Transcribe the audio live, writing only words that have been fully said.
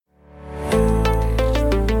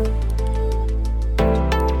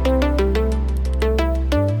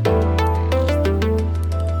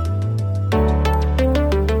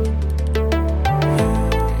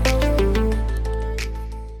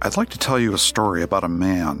I'd like to tell you a story about a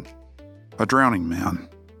man, a drowning man.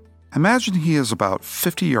 Imagine he is about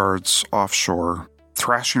 50 yards offshore,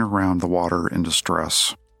 thrashing around the water in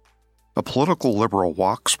distress. A political liberal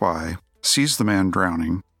walks by, sees the man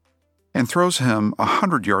drowning, and throws him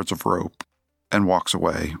 100 yards of rope and walks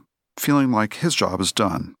away, feeling like his job is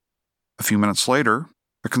done. A few minutes later,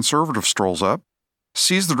 a conservative strolls up,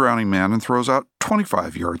 sees the drowning man and throws out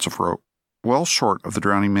 25 yards of rope, well short of the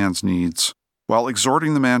drowning man's needs, while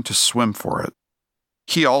exhorting the man to swim for it.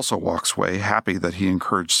 He also walks away, happy that he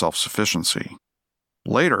encouraged self-sufficiency.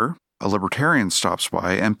 Later, a libertarian stops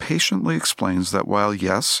by and patiently explains that while,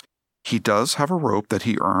 yes, he does have a rope that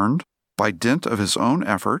he earned by dint of his own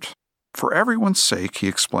effort, for everyone's sake, he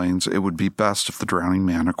explains, it would be best if the drowning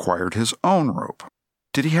man acquired his own rope.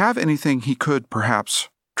 Did he have anything he could, perhaps,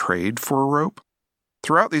 trade for a rope?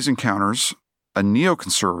 Throughout these encounters, a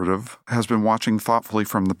neoconservative has been watching thoughtfully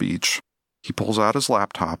from the beach. He pulls out his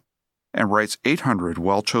laptop and writes 800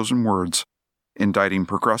 well-chosen words indicting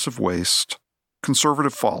progressive waste,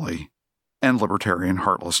 conservative folly, and libertarian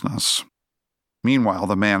heartlessness. Meanwhile,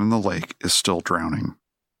 the man in the lake is still drowning.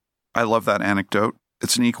 I love that anecdote.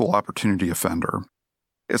 It's an equal opportunity offender.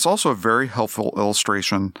 It's also a very helpful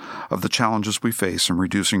illustration of the challenges we face in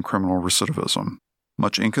reducing criminal recidivism.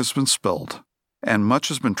 Much ink has been spilled, and much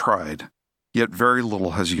has been tried, yet very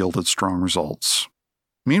little has yielded strong results.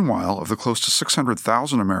 Meanwhile, of the close to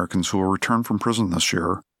 600,000 Americans who will return from prison this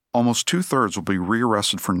year, almost two-thirds will be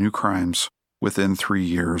rearrested for new crimes within 3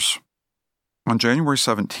 years. On January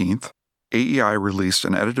 17th, AEI released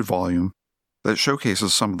an edited volume that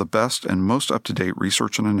showcases some of the best and most up-to-date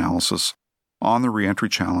research and analysis on the reentry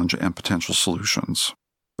challenge and potential solutions.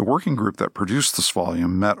 The working group that produced this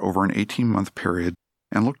volume met over an 18-month period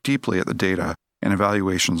and looked deeply at the data and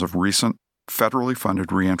evaluations of recent, federally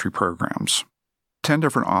funded reentry programs. 10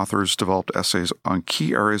 different authors developed essays on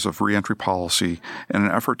key areas of reentry policy in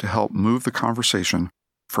an effort to help move the conversation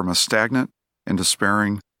from a stagnant and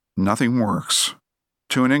despairing "nothing works"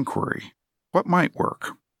 to an inquiry, what might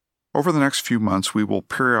work? Over the next few months, we will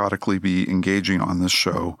periodically be engaging on this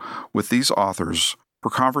show with these authors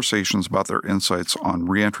for conversations about their insights on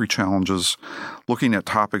reentry challenges, looking at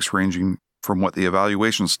topics ranging from what the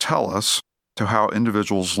evaluations tell us to how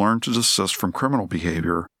individuals learn to desist from criminal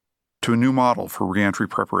behavior, to a new model for reentry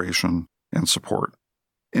preparation and support.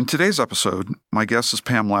 In today's episode, my guest is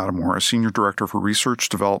Pam Lattimore, a Senior Director for Research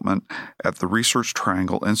Development at the Research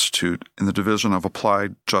Triangle Institute in the Division of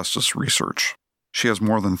Applied Justice Research. She has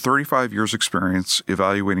more than 35 years' experience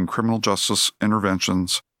evaluating criminal justice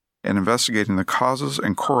interventions and investigating the causes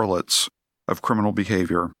and correlates of criminal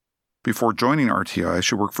behavior. Before joining RTI,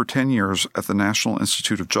 she worked for 10 years at the National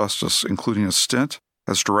Institute of Justice, including a stint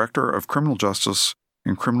as Director of Criminal Justice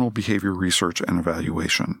and Criminal Behavior Research and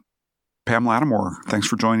Evaluation. Pam Lattimore, thanks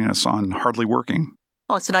for joining us on Hardly Working.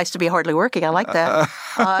 Oh, it's nice to be hardly working. I like that.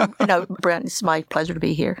 Brent, it's my pleasure to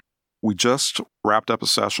be here. We just wrapped up a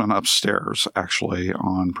session upstairs, actually,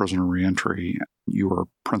 on prisoner reentry. You were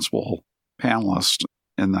principal panelist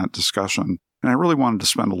in that discussion. And I really wanted to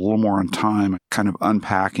spend a little more time kind of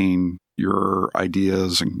unpacking your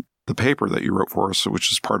ideas and the paper that you wrote for us,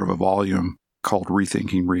 which is part of a volume called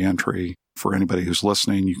Rethinking Reentry. For anybody who's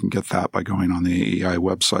listening, you can get that by going on the AEI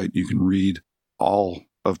website. You can read all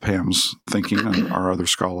of Pam's thinking and our other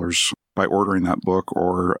scholars by ordering that book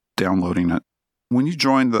or downloading it. When you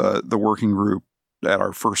joined the working group at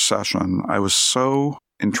our first session, I was so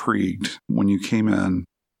intrigued when you came in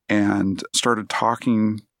and started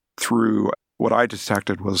talking through what I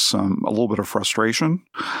detected was a little bit of frustration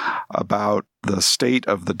about the state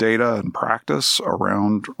of the data and practice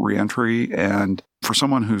around reentry. And for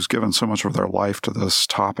someone who's given so much of their life to this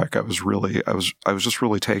topic, I was just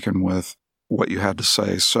really taken with what you had to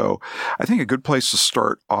say. So I think a good place to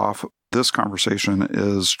start off this conversation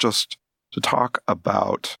is just to talk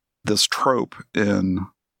about this trope in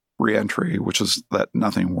reentry, which is that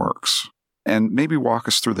nothing works, and maybe walk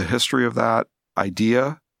us through the history of that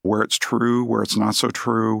idea, where it's true, where it's not so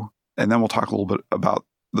true, and then we'll talk a little bit about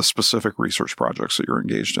the specific research projects that you're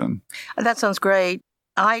engaged in. That sounds great.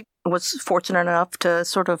 I was fortunate enough to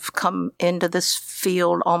sort of come into this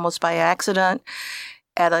field almost by accident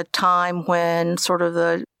at a time when sort of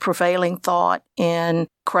the prevailing thought in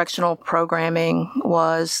correctional programming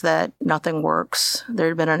was that nothing works. There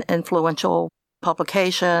had been an influential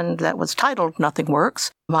publication that was titled Nothing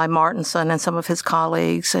Works by Martinson and some of his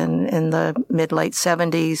colleagues in the mid-late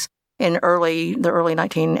 70s. In the early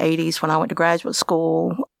 1980s, when I went to graduate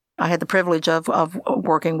school, I had the privilege of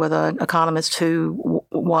working with an economist who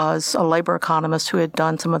was a labor economist who had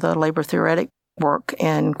done some of the labor theoretic work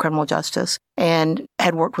in criminal justice and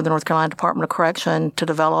had worked with the North Carolina Department of Correction to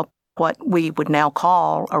develop what we would now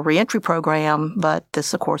call a reentry program, but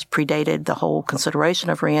this, of course, predated the whole consideration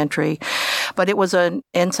of reentry. But it was an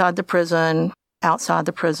inside the prison, outside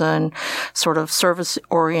the prison, sort of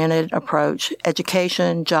service-oriented approach,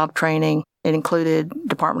 education, job training. It included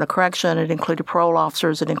Department of Correction. It included parole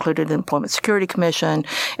officers. It included the Employment Security Commission,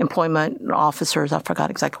 employment officers. I forgot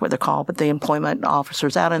exactly what they're called, but the employment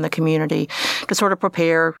officers out in the community to sort of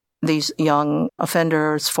prepare these young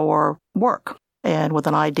offenders for work, and with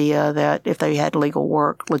an idea that if they had legal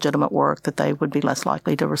work, legitimate work, that they would be less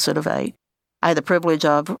likely to recidivate. I had the privilege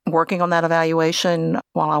of working on that evaluation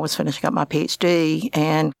while I was finishing up my PhD,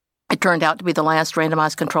 and it turned out to be the last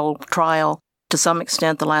randomized controlled trial, to some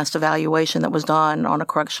extent the last evaluation that was done on a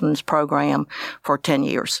corrections program for 10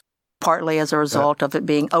 years, partly as a result of it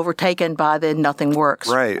being overtaken by the Nothing Works.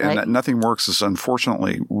 Right. And Nothing Works is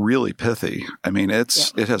unfortunately really pithy. I mean, it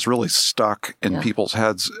has really stuck in people's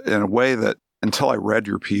heads in a way that until I read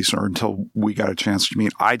your piece or until we got a chance to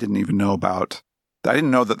meet, I didn't even know about. I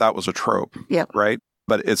didn't know that that was a trope, right?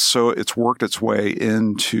 But it's worked its way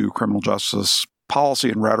into criminal justice policy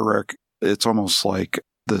and rhetoric. It's almost like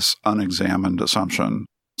this unexamined assumption.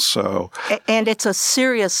 So, and it's a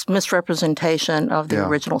serious misrepresentation of the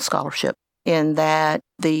original scholarship, in that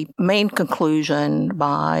the main conclusion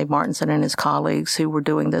by Martinson and his colleagues who were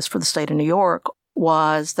doing this for the state of New York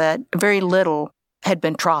was that very little had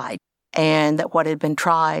been tried, and that what had been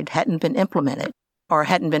tried hadn't been implemented, or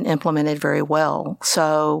hadn't been implemented very well.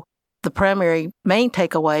 So the main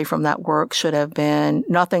takeaway from that work should have been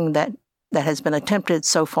nothing that has been attempted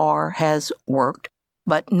so far has worked,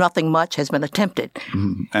 but nothing much has been attempted.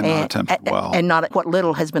 And not attempted well. And not what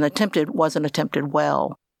little has been attempted wasn't attempted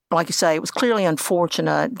well. Like you say, it was clearly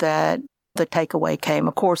unfortunate that the takeaway came.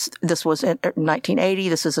 Of course, this was in 1980.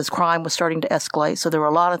 This is as crime was starting to escalate. So there were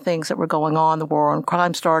a lot of things that were going on. The war on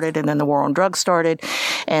crime started, and then the war on drugs started.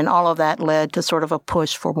 And all of that led to sort of a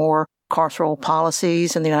push for more carceral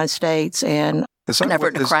policies in the United States and an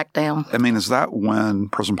effort to crack down. I mean, is that when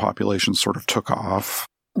prison populations sort of took off?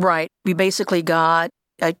 Right. We basically got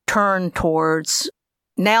a turn towards,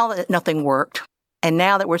 now that nothing worked, and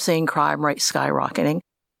now that we're seeing crime rates skyrocketing,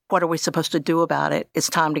 what are we supposed to do about it? It's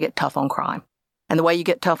time to get tough on crime. And the way you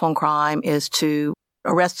get tough on crime is to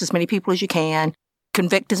arrest as many people as you can,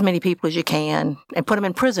 convict as many people as you can, and put them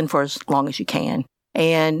in prison for as long as you can.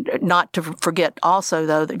 And not to forget also,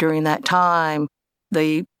 though, that during that time,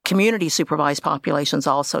 the community supervised populations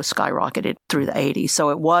also skyrocketed through the 80s. So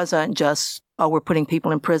it wasn't just, we're putting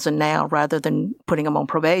people in prison now rather than putting them on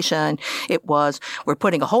probation. It was, we're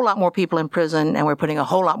putting a whole lot more people in prison and we're putting a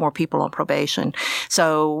whole lot more people on probation.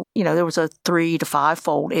 So, there was a 3 to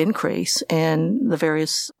 5-fold increase in the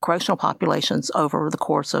various correctional populations over the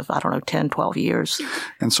course of, 10, 12 years.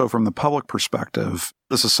 And so from the public perspective,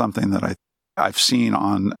 this is something that I've seen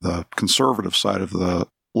on the conservative side of the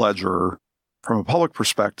ledger. From a public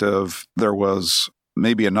perspective, there was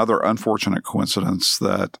maybe another unfortunate coincidence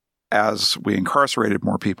that as we incarcerated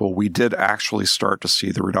more people, we did actually start to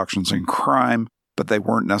see the reductions in crime, but they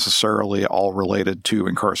weren't necessarily all related to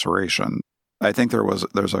incarceration. I think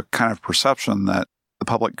there's a kind of perception that the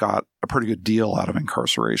public got a pretty good deal out of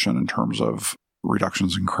incarceration in terms of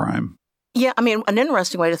reductions in crime. Yeah, an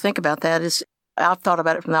interesting way to think about that is I've thought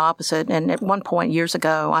about it from the opposite. And at one point years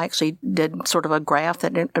ago, I actually did sort of a graph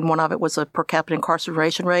that, and one of it was a per capita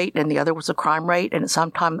incarceration rate and the other was a crime rate. And at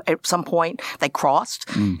some point they crossed.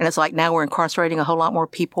 And it's like now we're incarcerating a whole lot more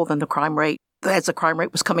people than the crime rate. As the crime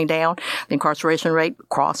rate was coming down, the incarceration rate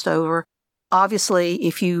crossed over. Obviously,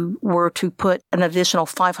 if you were to put an additional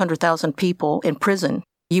 500,000 people in prison,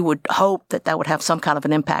 you would hope that would have some kind of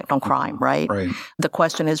an impact on crime, right? Right. The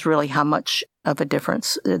question is really how much of a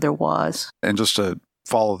difference there was. And just to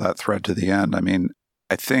follow that thread to the end,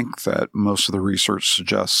 I think that most of the research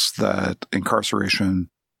suggests that incarceration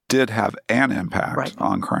did have an impact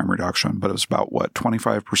on crime reduction, but it was about,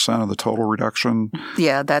 25% of the total reduction?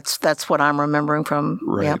 Yeah, that's what I'm remembering from.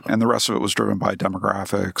 Right. Yep. And the rest of it was driven by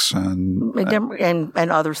demographics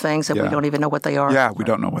and other things that we don't even know what they are. Yeah, we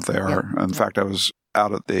don't know what they are. In fact, I was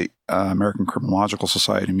out at the American Criminological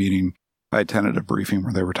Society meeting. I attended a briefing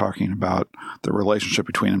where they were talking about the relationship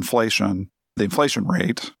between inflation, the inflation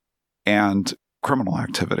rate, and criminal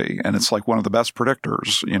activity. And it's like one of the best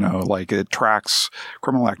predictors,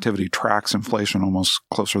 criminal activity tracks inflation almost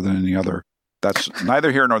closer than any other. That's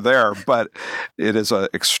neither here nor there, but it is an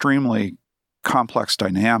extremely complex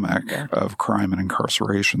dynamic of crime and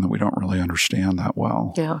incarceration that we don't really understand that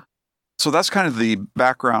well. Yeah. So that's kind of the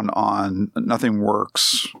background on Nothing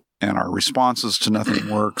Works and our responses to Nothing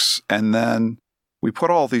Works. And then we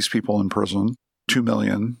put all these people in prison 2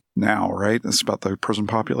 million now, right? That's about the prison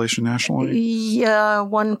population nationally? Yeah,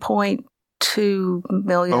 1.2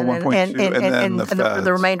 million. Oh, 1.2, and then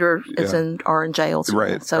the remainder are in jails.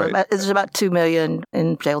 Right. So it's about 2 million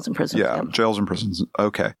in jails and prisons. Yeah, jails and prisons.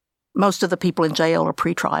 Okay. Most of the people in jail are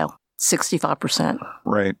pretrial, 65%.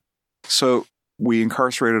 Right. So we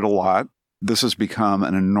incarcerated a lot. This has become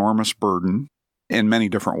an enormous burden in many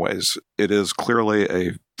different ways. It is clearly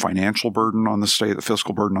a financial burden on the state, a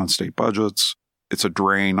fiscal burden on state budgets. It's a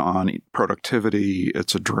drain on productivity.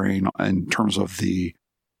 It's a drain in terms of the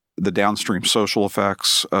downstream social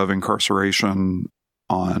effects of incarceration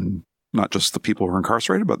on not just the people who are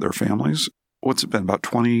incarcerated, but their families. What's it been, about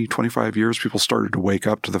 20, 25 years, people started to wake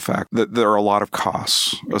up to the fact that there are a lot of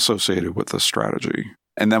costs associated with this strategy.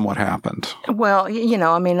 And then what happened? Well,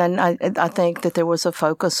 and I think that there was a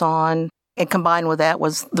focus on, and combined with that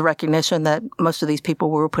was the recognition that most of these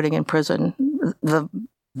people we were putting in prison, the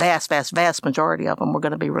vast, vast, vast majority of them were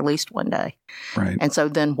going to be released one day. Right. And so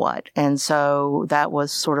then what? And so that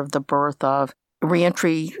was sort of the birth of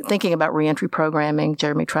reentry, thinking about reentry programming.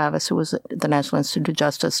 Jeremy Travis, who was the National Institute of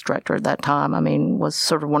Justice director at that time, was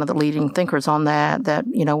sort of one of the leading thinkers on that,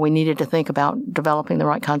 we needed to think about developing the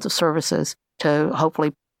right kinds of services to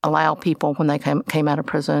hopefully allow people when they came out of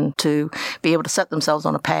prison to be able to set themselves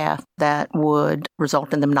on a path that would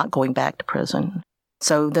result in them not going back to prison.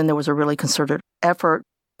 So then there was a really concerted effort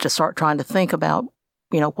to start trying to think about,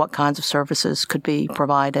 what kinds of services could be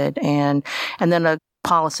provided, and then a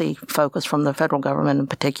policy focus from the federal government in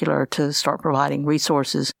particular to start providing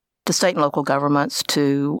resources to state and local governments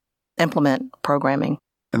to implement programming.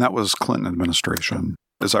 And that was Clinton administration.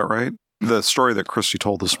 Is that right? The story that Christy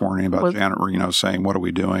told this morning about Janet Reno saying, what are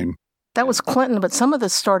we doing? That was Clinton, but some of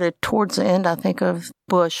this started towards the end, I think, of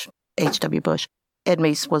Bush, H.W. Bush. Ed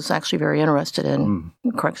Meese was actually very interested in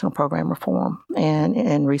correctional program reform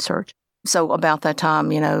and research. So about that time,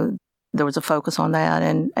 there was a focus on that.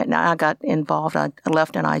 And I got involved. I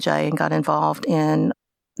left NIJ and got involved in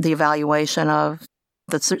the evaluation of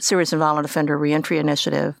the Serious and Violent Offender Reentry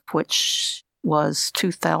Initiative, which was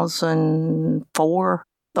 2004.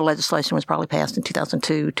 The legislation was probably passed in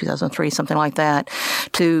 2002, 2003, something like that,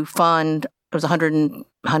 to fund, it was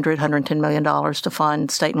 $110 million to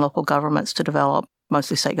fund state and local governments to develop,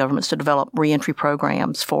 mostly state governments, to develop reentry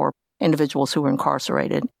programs for individuals who were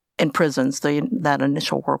incarcerated in prisons. That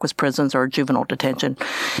initial work was prisons or juvenile detention.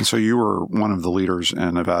 And so you were one of the leaders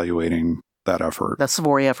in evaluating that effort. The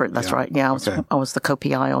Savory effort, that's right. Yeah, I was the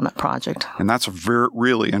co-PI on that project. And that's a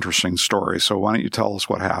really interesting story. So why don't you tell us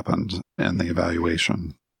what happened in the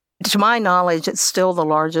evaluation? To my knowledge, it's still the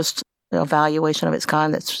largest evaluation of its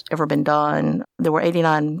kind that's ever been done. There were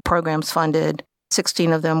 89 programs funded.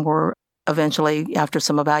 16 of them were eventually, after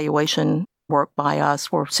some evaluation work by us,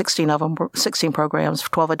 16 programs,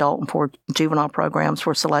 12 adult and 4 juvenile programs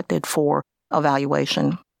were selected for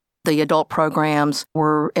evaluation. The adult programs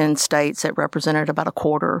were in states that represented about a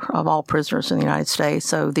quarter of all prisoners in the United States.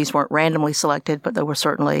 So these weren't randomly selected, but they were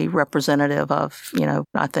certainly representative of,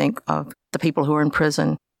 I think, of the people who were in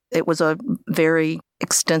prison. It was a very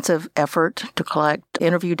extensive effort to collect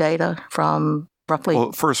interview data from roughly...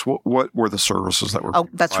 Well, first, what were the services that were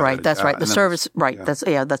provided? That's right. The service, right.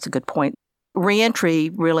 Yeah. That's a good point. Reentry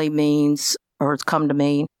really means, or it's come to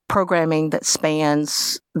mean, programming that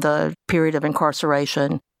spans the period of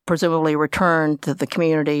incarceration, presumably returned to the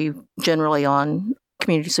community, generally on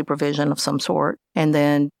community supervision of some sort, and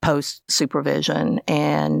then post-supervision.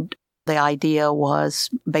 And the idea was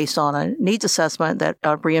based on a needs assessment that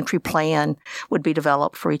a reentry plan would be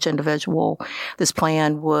developed for each individual. This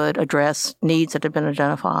plan would address needs that have been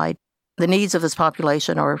identified. The needs of this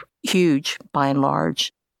population are huge by and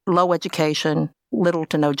large. Low education, little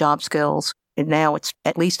to no job skills. And now it's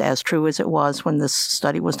at least as true as it was when this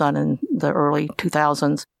study was done in the early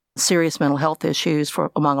 2000s. Serious mental health issues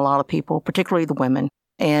among a lot of people, particularly the women,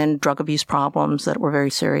 and drug abuse problems that were very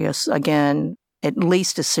serious. Again, at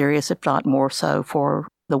least as serious, if not more so, for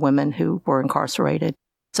the women who were incarcerated.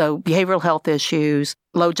 So behavioral health issues,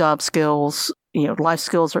 low job skills, life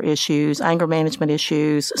skills are issues, anger management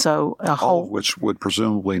issues. So all of which would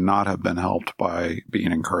presumably not have been helped by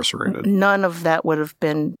being incarcerated. None of that would have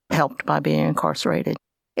been helped by being incarcerated.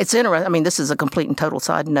 It's interesting. This is a complete and total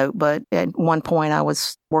side note, but at one point I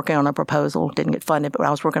was working on a proposal, didn't get funded, but I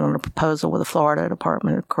was working on a proposal with the Florida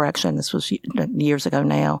Department of Correction. This was years ago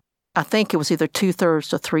now. I think it was either 2/3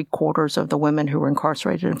 to 3/4 of the women who were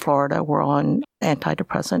incarcerated in Florida were on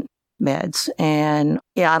antidepressant meds. And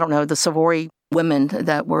I don't know, the Savory women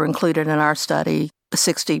that were included in our study,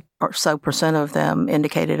 60 or so % of them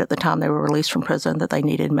indicated at the time they were released from prison that they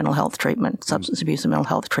needed mental health treatment, substance abuse and mental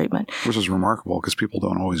health treatment. Which is remarkable because people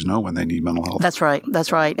don't always know when they need mental health. That's right.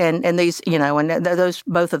 That's right. And these, and those,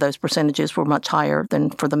 both of those percentages were much higher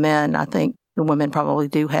than for the men. I think the women probably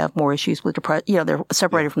do have more issues with depression. They're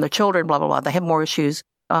separated from their children, blah, blah, blah. They have more issues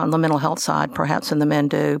on the mental health side, perhaps, than the men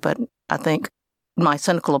do. But I think, in my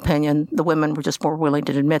cynical opinion, the women were just more willing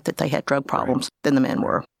to admit that they had drug problems than the men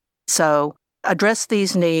were. So address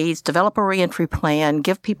these needs, develop a reentry plan,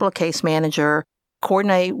 give people a case manager,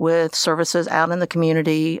 coordinate with services out in the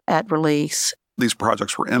community at release. These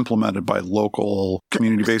projects were implemented by local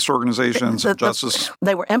community-based organizations of justice?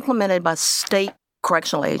 They were implemented by state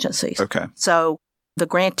correctional agencies. Okay. So the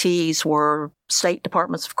grantees were state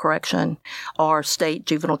departments of correction or state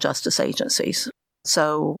juvenile justice agencies.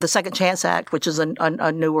 So the Second Chance Act, which is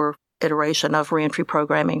a newer iteration of reentry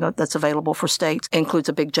programming that's available for states, includes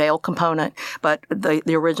a big jail component, but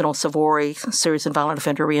the original SAVORI, Serious and Violent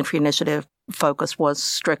Offender Reentry Initiative, focus was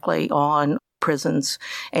strictly on prisons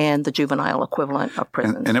and the juvenile equivalent of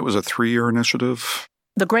prisons. And it was a 3-year initiative?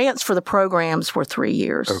 The grants for the programs were 3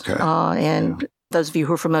 years. Okay. Those of you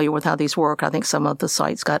who are familiar with how these work, I think some of the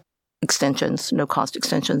sites got extensions, no-cost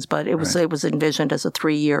extensions, but it was envisioned as a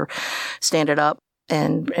 3-year stand it up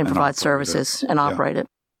and provide services and operate it.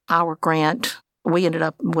 Our grant, we ended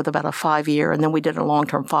up with about a 5-year, and then we did a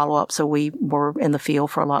long-term follow-up, so we were in the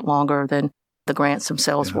field for a lot longer than the grants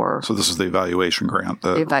themselves were. So this is the evaluation grant.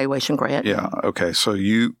 The evaluation grant. Yeah, okay. So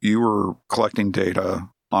you were collecting data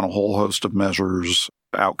on a whole host of measures,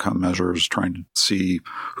 outcome measures, trying to see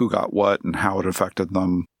who got what and how it affected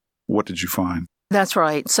them. What did you find? That's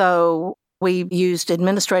right. So we used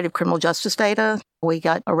administrative criminal justice data. We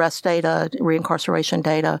got arrest data, reincarceration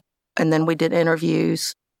data, and then we did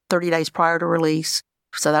interviews 30 days prior to release.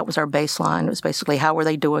 So that was our baseline. It was basically how were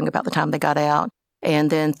they doing about the time they got out. And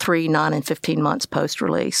then 3, 9, and 15 months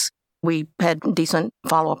post-release. We had decent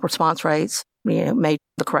follow-up response rates. We made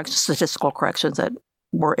the statistical corrections that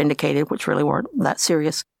were indicated, which really weren't that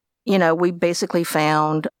serious. We basically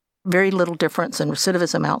found very little difference in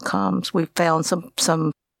recidivism outcomes. We found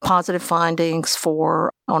some positive findings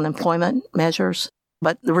on employment measures.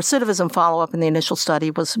 But the recidivism follow-up in the initial study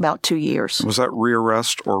was about 2 years. Was that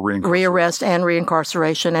rearrest or reincarceration? Rearrest and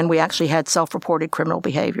reincarceration, and we actually had self-reported criminal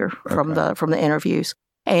behavior from the interviews.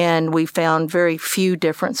 And we found very few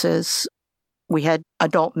differences. We had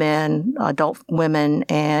adult men, adult women,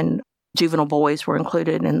 and juvenile boys were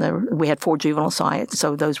included we had 4 juvenile sites.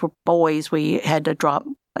 So those were boys. We had to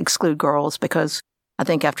exclude girls because I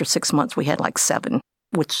think after 6 months we had like 7,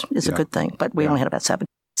 which is a good thing, but we only had about 7.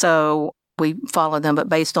 So we followed them, but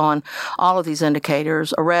based on all of these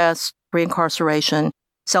indicators, arrest, reincarceration,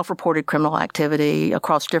 self-reported criminal activity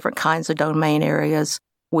across different kinds of domain areas,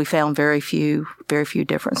 we found very few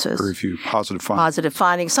differences. Very few positive findings. Positive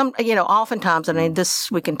findings. Some, oftentimes,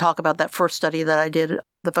 we can talk about that first study that I did,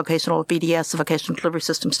 the vocational VDS, the vocational delivery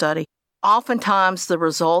system study. Oftentimes the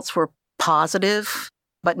results were positive,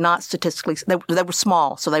 but not statistically, they were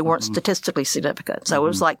small, so they weren't statistically significant. So it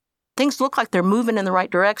was like, things look like they're moving in the right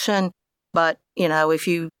direction, but, if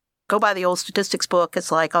you go by the old statistics book,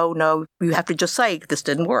 it's like, oh, no, you have to just say this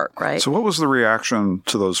didn't work, right? So what was the reaction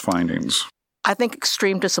to those findings? I think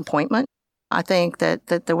extreme disappointment. I think that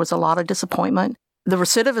there was a lot of disappointment. The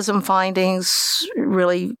recidivism findings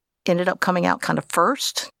really ended up coming out kind of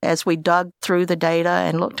first as we dug through the data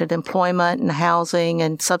and looked at employment and housing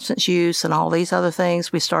and substance use and all these other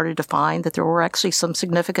things. We started to find that there were actually some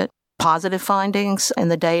significant positive findings in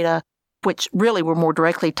the data, which really were more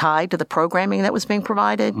directly tied to the programming that was being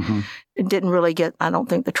provided. It didn't really get, I don't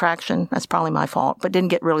think, the traction. That's probably my fault, but didn't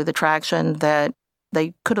get really the traction that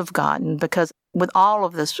they could have gotten, because with all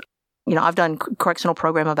of this, I've done correctional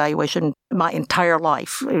program evaluation my entire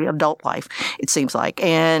life, adult life, it seems like.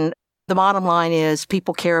 And the bottom line is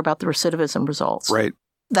people care about the recidivism results. Right.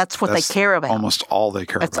 That's what they care about. Almost all they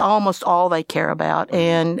care about. That's almost all they care about.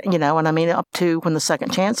 And, up to when the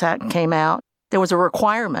Second Chance Act came out, there was a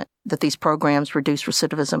requirement that these programs reduce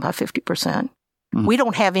recidivism by 50%. We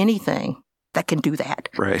don't have anything that can do that.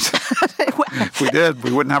 Right. If we did,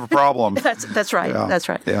 we wouldn't have a problem. That's right. Yeah. That's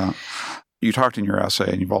right. Yeah. You talked in your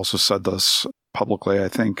essay, and you've also said this publicly, I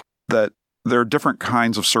think, that there are different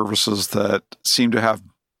kinds of services that seem to have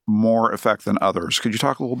more effect than others. Could you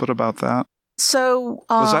talk a little bit about that? So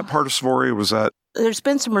was that part of SAVORI? Was that? There's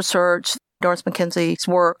been some research, Doris McKenzie's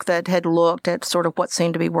work, that had looked at sort of what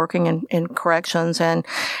seemed to be working in corrections. And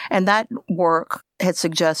that work had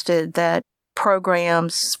suggested that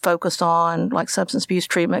programs focused on like substance abuse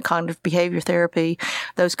treatment, cognitive behavior therapy,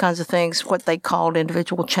 those kinds of things, what they called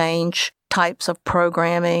individual change types of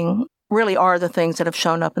programming really are the things that have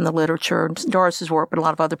shown up in the literature. Doris's work, but a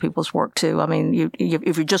lot of other people's work too. I mean,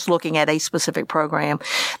 if you're just looking at a specific program,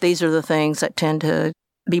 these are the things that tend to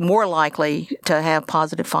be more likely to have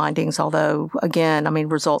positive findings, although, again, I mean,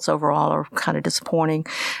 results overall are kind of disappointing.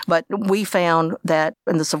 But we found that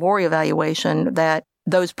in the Savory evaluation that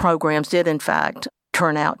those programs did, in fact,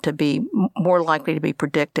 turn out to be more likely to be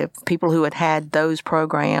predictive. People who had those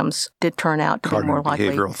programs did turn out to be more likely.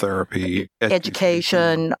 Behavioral therapy,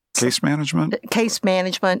 education, case management. Case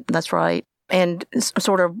management, that's right. And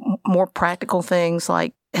sort of more practical things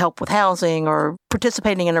like help with housing or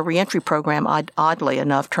participating in a reentry program, oddly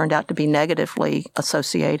enough, turned out to be negatively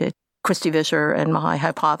associated. Christy Vischer and my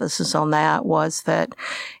hypothesis on that was that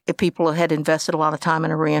if people had invested a lot of time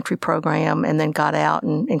in a reentry program and then got out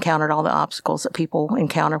and encountered all the obstacles that people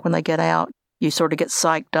encounter when they get out, you sort of get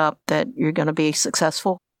psyched up that you're going to be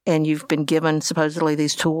successful and you've been given supposedly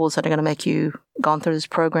these tools that are going to make you, gone through this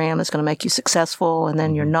program that's going to make you successful, and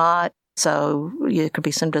then you're not. So it could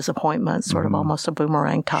be some disappointment, sort of almost a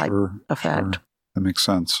boomerang type effect. Sure. That makes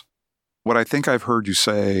sense. What I think I've heard you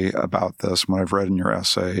say about this, and what I've read in your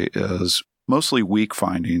essay, is mostly weak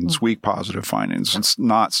findings, weak positive findings. It's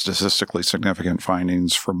not statistically significant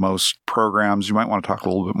findings for most programs. You might want to talk a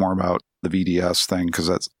little bit more about the VDS thing, because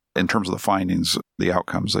that's, in terms of the findings, the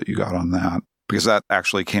outcomes that you got on that, because that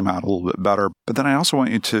actually came out a little bit better. But then I also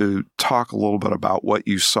want you to talk a little bit about what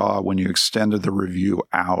you saw when you extended the review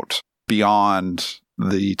out beyond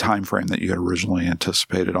the time frame that you had originally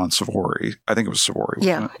anticipated on Savory. I think it was Savory.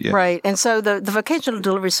 Yeah, right. And so the vocational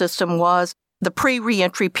delivery system was the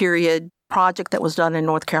pre-reentry period project that was done in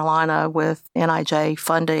North Carolina with NIJ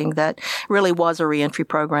funding that really was a reentry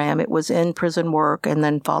program. It was in-prison work and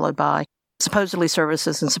then followed by supposedly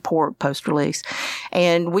services and support post-release.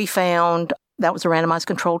 And we found that was a randomized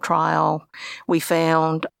controlled trial. We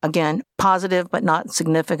found, again, positive but not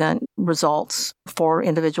significant results for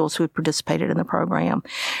individuals who had participated in the program.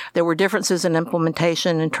 There were differences in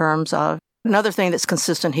implementation in terms of, another thing that's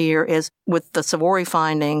consistent here is with the Savory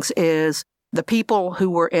findings is the people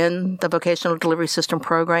who were in the vocational delivery system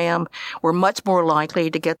program were much more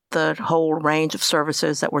likely to get the whole range of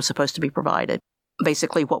services that were supposed to be provided.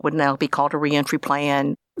 Basically what would now be called a reentry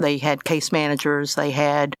plan. They had case managers, they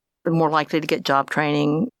had more likely to get job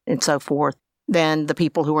training and so forth than the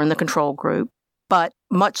people who were in the control group. But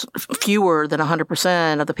much fewer than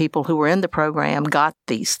 100% of the people who were in the program got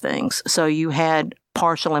these things. So you had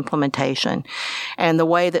partial implementation. And the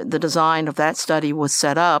way that the design of that study was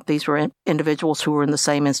set up, these were individuals who were in the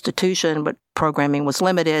same institution, but programming was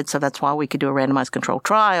limited. So that's why we could do a randomized controlled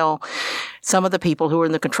trial. Some of the people who were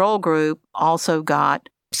in the control group also got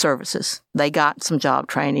services. They got some job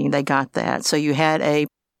training. They got that. So you had a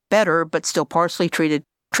better but still partially treated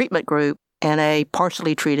treatment group and a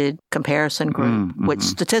partially treated comparison group, which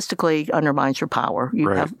statistically undermines your power.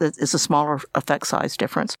 It's a smaller effect size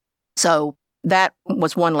difference. So that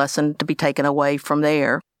was one lesson to be taken away from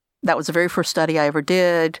there. That was the very first study I ever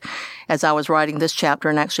did. As I was writing this chapter,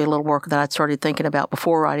 and actually a little work that I'd started thinking about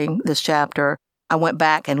before writing this chapter, I went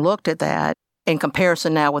back and looked at that in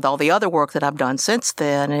comparison now with all the other work that I've done since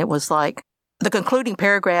then. And it was like, the concluding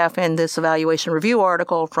paragraph in this evaluation review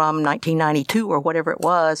article from 1992 or whatever it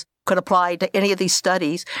was could apply to any of these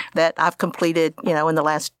studies that I've completed, in the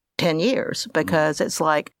last 10 years, because it's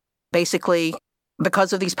like basically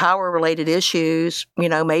because of these power-related issues,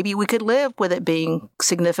 maybe we could live with it being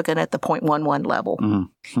significant at the 0.11 level.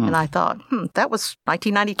 And I thought, that was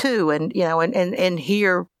 1992. And, and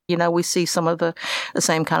here, we see some of the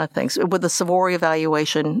same kind of things. With the Savory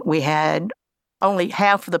evaluation, we had only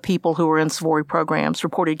half of the people who were in Savory programs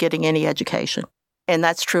reported getting any education. And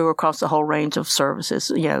that's true across the whole range of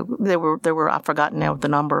services. There were, I've forgotten now the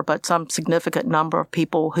number, but some significant number of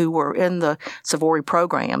people who were in the Savory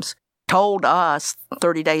programs told us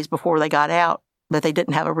 30 days before they got out that they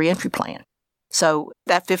didn't have a reentry plan. So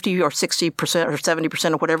that 50 or 60% or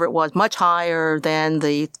 70% or whatever it was, much higher than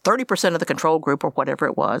the 30% of the control group or whatever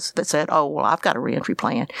it was that said, oh, well, I've got a reentry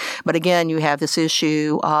plan. But again, you have this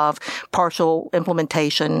issue of partial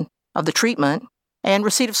implementation of the treatment and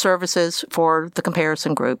receipt of services for the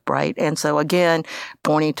comparison group, right? And so again,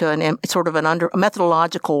 pointing to a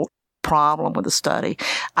methodological problem with the study.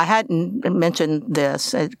 I hadn't mentioned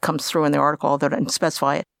this. It comes through in the article, although I didn't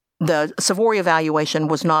specify it. The Savory evaluation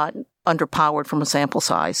was not underpowered from a sample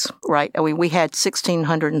size, right? I mean, we had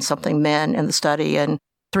 1,600 and something men in the study and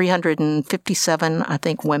 357, I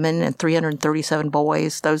think, women and 337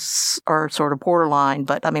 boys. Those are sort of borderline,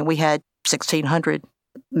 but I mean, we had 1,600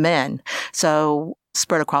 men. So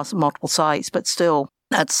spread across multiple sites, but still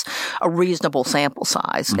That's a reasonable sample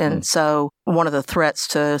size. Mm-hmm. And so one of the threats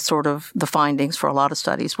to sort of the findings for a lot of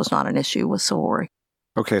studies was not an issue with Savory.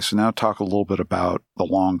 Okay, so now talk a little bit about the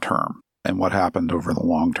long term and what happened over the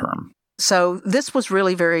long term. So this was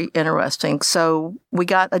really very interesting. So we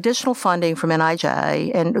got additional funding from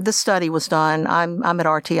NIJ, and this study was done. I'm at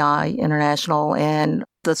RTI International, and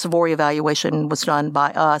the Savory evaluation was done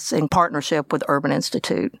by us in partnership with Urban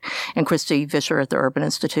Institute. And Christy Vischer at the Urban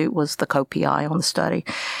Institute was the co-PI on the study.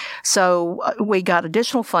 So we got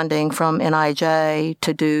additional funding from NIJ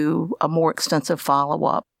to do a more extensive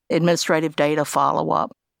follow-up, administrative data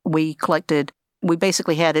follow-up. We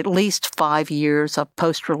basically had at least 5 years of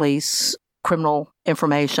post-release criminal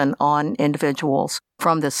information on individuals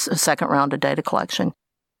from this second round of data collection.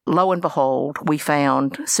 Lo and behold, we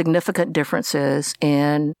found significant differences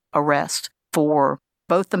in arrest for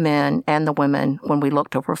both the men and the women when we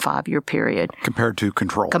looked over a 5-year period. Compared to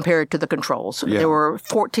control. Compared to the controls. Yeah. There were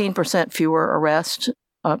 14% fewer arrests,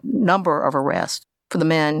 number of arrests for the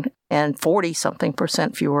men, and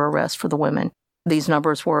 40-something% fewer arrests for the women. These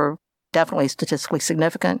numbers were definitely statistically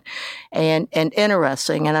significant and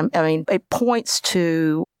interesting. And I mean, it points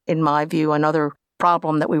to, in my view, another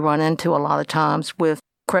problem that we run into a lot of times with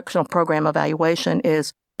correctional program evaluation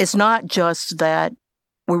is it's not just that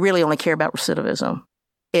we really only care about recidivism.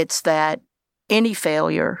 It's that any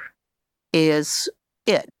failure is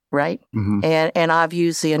it, right? Mm-hmm. And I've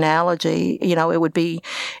used the analogy, it would be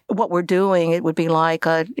what we're doing. It would be like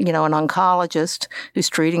an oncologist who's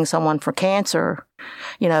treating someone for cancer.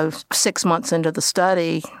 6 months into the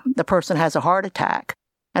study, the person has a heart attack,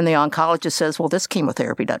 and the oncologist says, well, this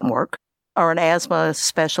chemotherapy doesn't work. Or an asthma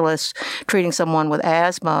specialist treating someone with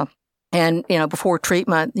asthma, and, before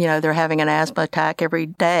treatment, they're having an asthma attack every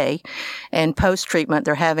day, and post-treatment,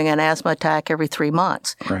 they're having an asthma attack every 3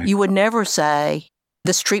 months. Right. You would never say,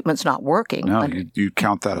 this treatment's not working. No, you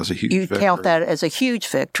count that as a huge victory. You count that as a huge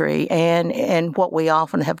victory. And what we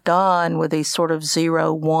often have done with these sort of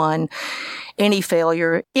 0, 1, any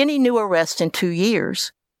failure, any new arrest in 2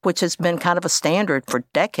 years, which has been kind of a standard for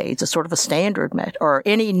decades, a sort of a standard, or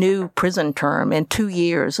any new prison term in 2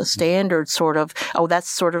 years, a standard sort of, that's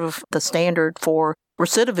sort of the standard for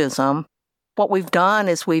recidivism. What we've done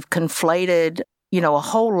is we've conflated a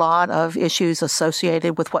whole lot of issues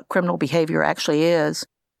associated with what criminal behavior actually is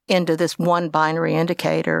into this one binary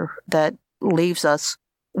indicator that leaves us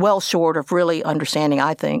well short of really understanding,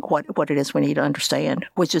 I think, what it is we need to understand,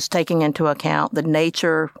 which is taking into account the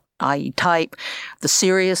nature, i.e. type, the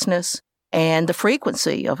seriousness, and the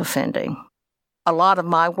frequency of offending. A lot of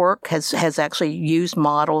my work has actually used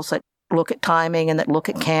models that look at timing and that look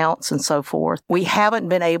at counts and so forth. We haven't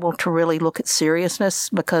been able to really look at seriousness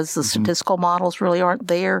because the statistical models really aren't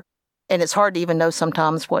there. And it's hard to even know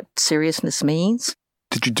sometimes what seriousness means.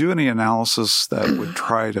 Did you do any analysis that would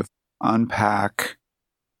try to unpack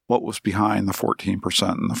what was behind the 14%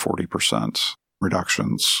 and the 40%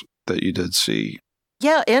 reductions that you did see?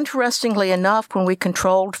 Yeah, interestingly enough, when we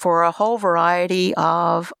controlled for a whole variety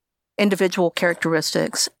of individual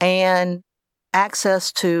characteristics and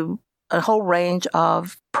access to a whole range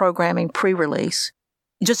of programming pre-release,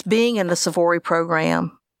 just being in the Savory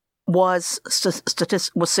program was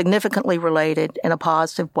significantly related in a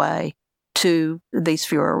positive way to these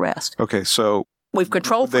fewer arrests. Okay, so we've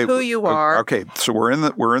controlled for who you are. Okay, so we're in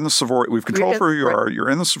the Savory. We've controlled for who you are. You're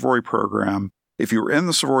in the Savory program. If you were in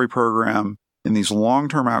the Savory program, in these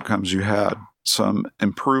long-term outcomes, you had some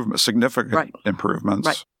significant improvements.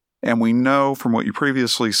 Right. And we know from what you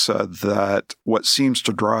previously said that what seems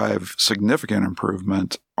to drive significant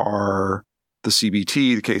improvement are the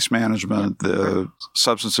CBT, the case management, the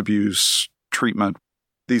substance abuse treatment,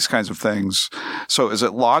 these kinds of things. So is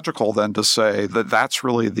it logical then to say that that's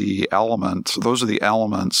really the element, those are the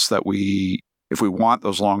elements that if we want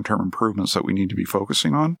those long-term improvements, that we need to be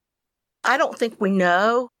focusing on? I don't think we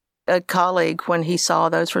know. A colleague, when he saw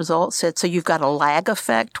those results, said, so you've got a lag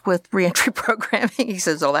effect with reentry programming? He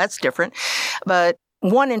says, oh, that's different. But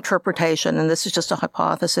one interpretation, and this is just a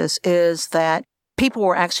hypothesis, is that people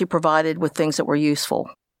were actually provided with things that were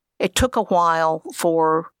useful. It took a while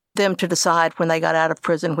for them to decide when they got out of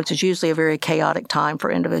prison, which is usually a very chaotic time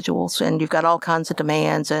for individuals, and you've got all kinds of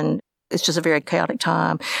demands, and it's just a very chaotic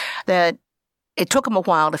time, that it took them a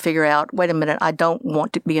while to figure out, wait a minute, I don't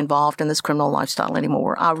want to be involved in this criminal lifestyle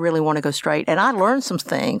anymore. I really want to go straight. And I learned some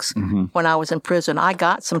things when I was in prison. I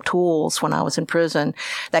got some tools when I was in prison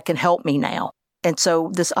that can help me now. And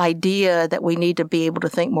so this idea that we need to be able to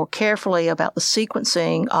think more carefully about the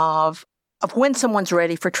sequencing of when someone's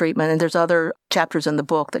ready for treatment, and there's other chapters in the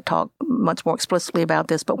book that talk much more explicitly about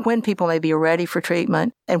this, but when people may be ready for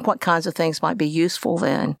treatment and what kinds of things might be useful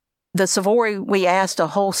then. The Savory, we asked a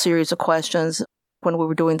whole series of questions when we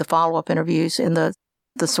were doing the follow-up interviews in the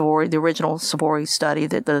Savory, the original Savory study,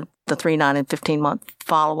 the 3, 9, and 15-month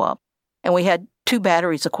follow-up. And we had 2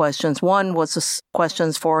 batteries of questions. One was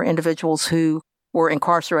questions for individuals who were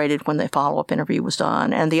incarcerated when the follow-up interview was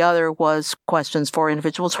done, and the other was questions for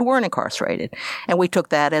individuals who weren't incarcerated. And we took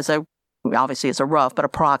that obviously as a rough, but a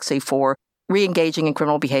proxy for re-engaging in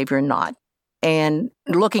criminal behavior and not. And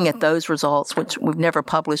looking at those results, which we've never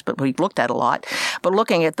published, but we've looked at a lot, but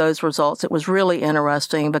looking at those results, it was really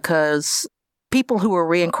interesting because people who were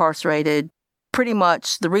reincarcerated, pretty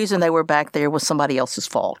much the reason they were back there was somebody else's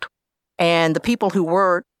fault. And the people who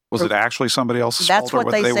were... Was it actually somebody else's fault? That's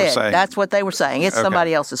what they said. Were saying? That's what they were saying. It's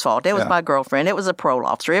somebody else's fault. It was my girlfriend. It was a parole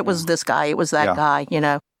officer. It was this guy. It was that guy,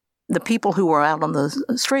 The people who were out on the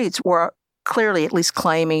streets were clearly at least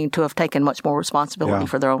claiming to have taken much more responsibility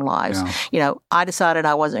for their own lives. Yeah. I decided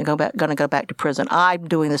I wasn't going to go back to prison. I'm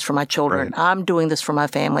doing this for my children. Right. I'm doing this for my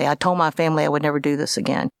family. I told my family I would never do this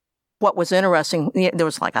again. What was interesting, there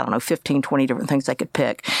was 15, 20 different things they could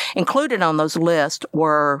pick. Included on those lists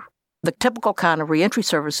were the typical kind of reentry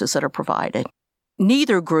services that are provided.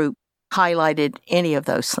 Neither group highlighted any of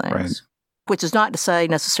those things. Right. Which is not to say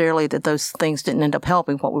necessarily that those things didn't end up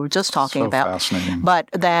helping what we were just talking about. Fascinating. But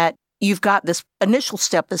that you've got this initial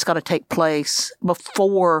step that's got to take place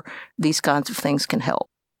before these kinds of things can help.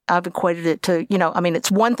 I've equated it to,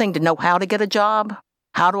 it's one thing to know how to get a job,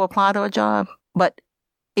 how to apply to a job, but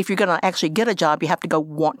if you're going to actually get a job, you have to go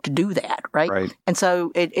want to do that, right? Right. And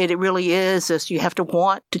so it really is this, you have to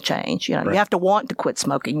want to change, you have to want to quit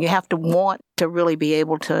smoking. You have to want to really be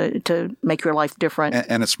able to make your life different.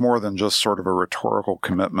 And it's more than just sort of a rhetorical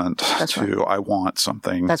commitment I want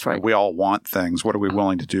something. That's right. We all want things. What are we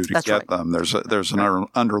willing to do to get them? There's an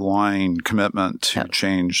underlying commitment to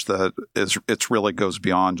change that it really goes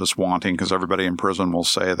beyond just wanting, because everybody in prison will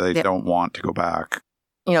say they don't want to go back.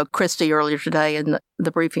 Christy earlier today in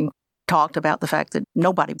the briefing talked about the fact that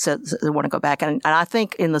nobody says they want to go back. And I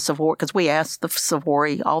think in the Savory, because we asked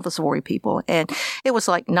all the Savory people, and it was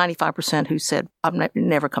 95% who said, I'm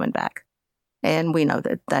never coming back. And we know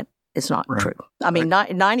that is not true. I mean,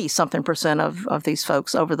 90-something% of these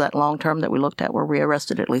folks over that long term that we looked at were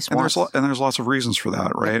rearrested at least once. And there's lots of reasons for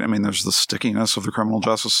that, right? I mean, there's the stickiness of the criminal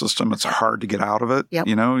justice system. It's hard to get out of it. Yep.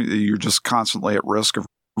 You're just constantly at risk of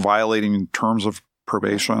violating terms of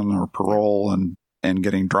probation or parole and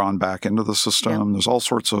getting drawn back into the system. Yeah. There's all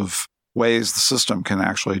sorts of ways the system can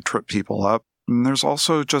actually trip people up. And there's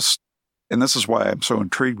also and this is why I'm so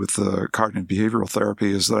intrigued with the cognitive behavioral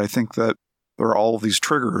therapy, is that I think that there are all of these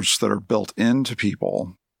triggers that are built into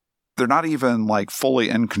people. They're not even fully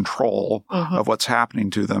in control of what's happening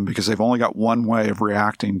to them, because they've only got one way of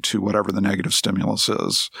reacting to whatever the negative stimulus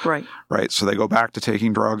is. Right. Right. So they go back to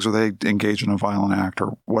taking drugs, or they engage in a violent act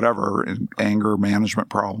or whatever, anger management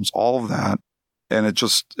problems, all of that. And it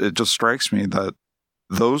just strikes me that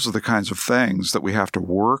those are the kinds of things that we have to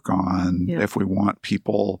work on if we want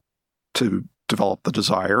people to develop the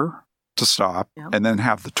desire to stop and then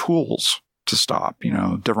have the tools to stop,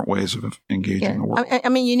 different ways of engaging the world. I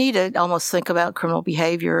mean, you need to almost think about criminal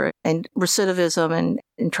behavior and recidivism and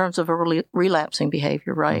in terms of a relapsing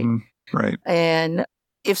behavior, right? Mm-hmm. Right. And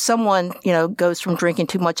if someone, goes from drinking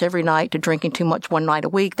too much every night to drinking too much one night a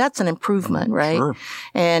week, that's an improvement, right? Sure.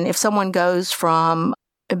 And if someone goes from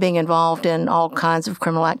being involved in all kinds of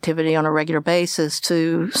criminal activity on a regular basis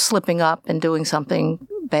to slipping up and doing something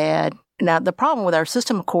bad. Now, the problem with our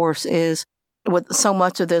system, of course, is with so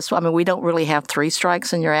much of this, we don't really have 3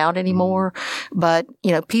 strikes and you're out anymore. But,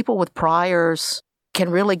 people with priors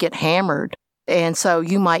can really get hammered. And so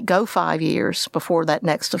you might go 5 years before that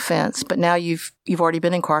next offense, but now you've already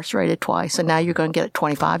been incarcerated twice, and now you're going to get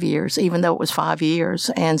 25 years, even though it was 5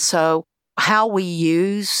 years. And so how we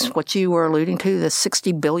use what you were alluding to, the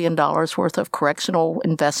 $60 billion worth of correctional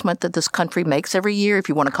investment that this country makes every year, if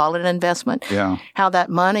you want to call it an investment, how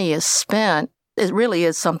that money is spent, it really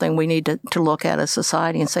is something we need to look at as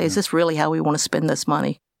society and say, is this really how we want to spend this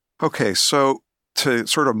money? Okay, so to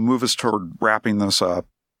sort of move us toward wrapping this up,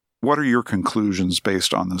 what are your conclusions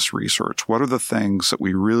based on this research? What are the things that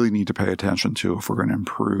we really need to pay attention to if we're going to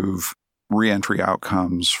improve reentry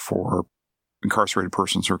outcomes for incarcerated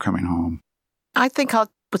persons who are coming home? I think I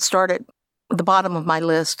would start at the bottom of my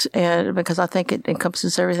list, because I think it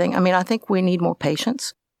encompasses everything. I think we need more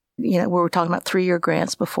patience. We were talking about 3-year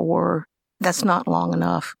grants before. That's not long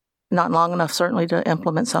enough. Not long enough, certainly, to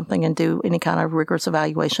implement something and do any kind of rigorous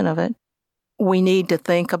evaluation of it. We need to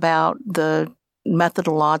think about the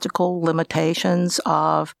methodological limitations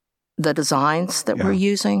of the designs that we're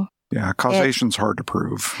using. Yeah, causation's hard to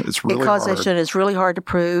prove. It's really causation is really hard to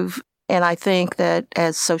prove. And I think that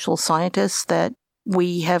as social scientists that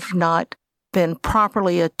we have not been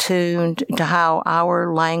properly attuned to how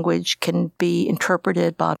our language can be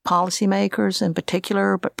interpreted by policymakers in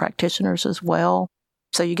particular, but practitioners as well.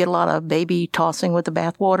 So you get a lot of baby tossing with the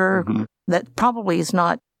bathwater. Mm-hmm. That probably is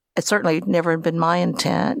not, it's certainly never been my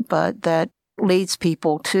intent, but that leads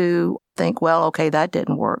people to think, well, okay, that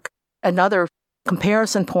didn't work. Another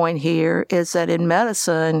comparison point here is that in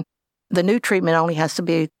medicine, the new treatment only has to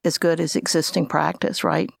be as good as existing practice,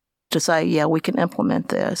 right? To say, yeah, we can implement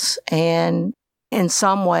this. And in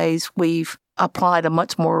some ways, we've applied a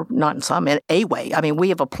much more, not in some, in a way, I mean, we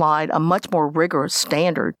have applied a much more rigorous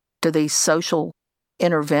standard to these social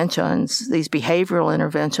interventions, these behavioral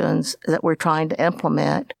interventions that we're trying to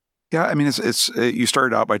implement. Yeah, I mean, it's you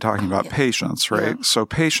started out by talking about patience, right? Yeah. So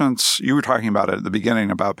patience, you were talking about it at the beginning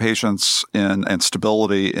about patience and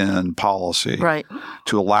stability in policy, right?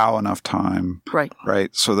 To allow enough time,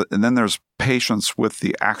 right? So that, and then there's patience with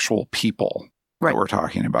the actual people that we're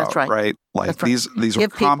talking about, That's right? Like That's right. these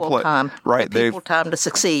Give are complex, time. right? Give people time to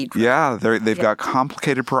succeed. Yeah, they've got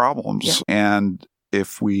complicated problems, and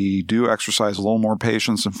if we do exercise a little more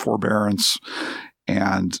patience and forbearance,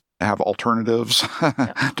 and have alternatives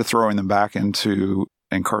to throwing them back into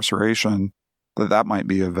incarceration, that might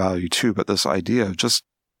be of value too. But this idea of just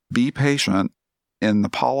be patient in the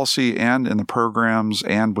policy and in the programs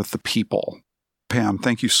and with the people. Pam,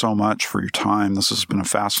 thank you so much for your time. This has been a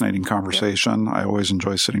fascinating conversation. I always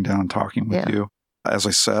enjoy sitting down and talking with you. As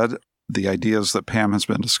I said, the ideas that Pam has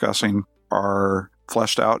been discussing are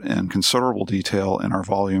fleshed out in considerable detail in our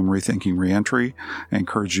volume, Rethinking Reentry. I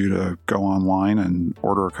encourage you to go online and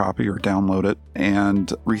order a copy or download it and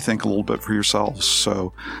rethink a little bit for yourselves.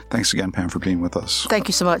 So thanks again, Pam, for being with us. Thank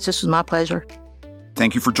you so much. This was my pleasure.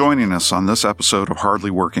 Thank you for joining us on this episode of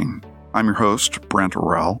Hardly Working. I'm your host, Brent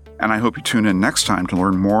Orrell, and I hope you tune in next time to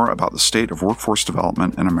learn more about the state of workforce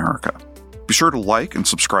development in America. Be sure to like and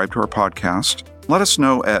subscribe to our podcast. Let us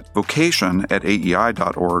know at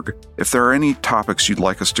vocation@aei.org if there are any topics you'd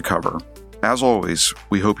like us to cover. As always,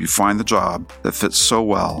 we hope you find the job that fits so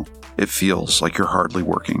well it feels like you're hardly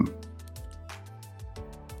working.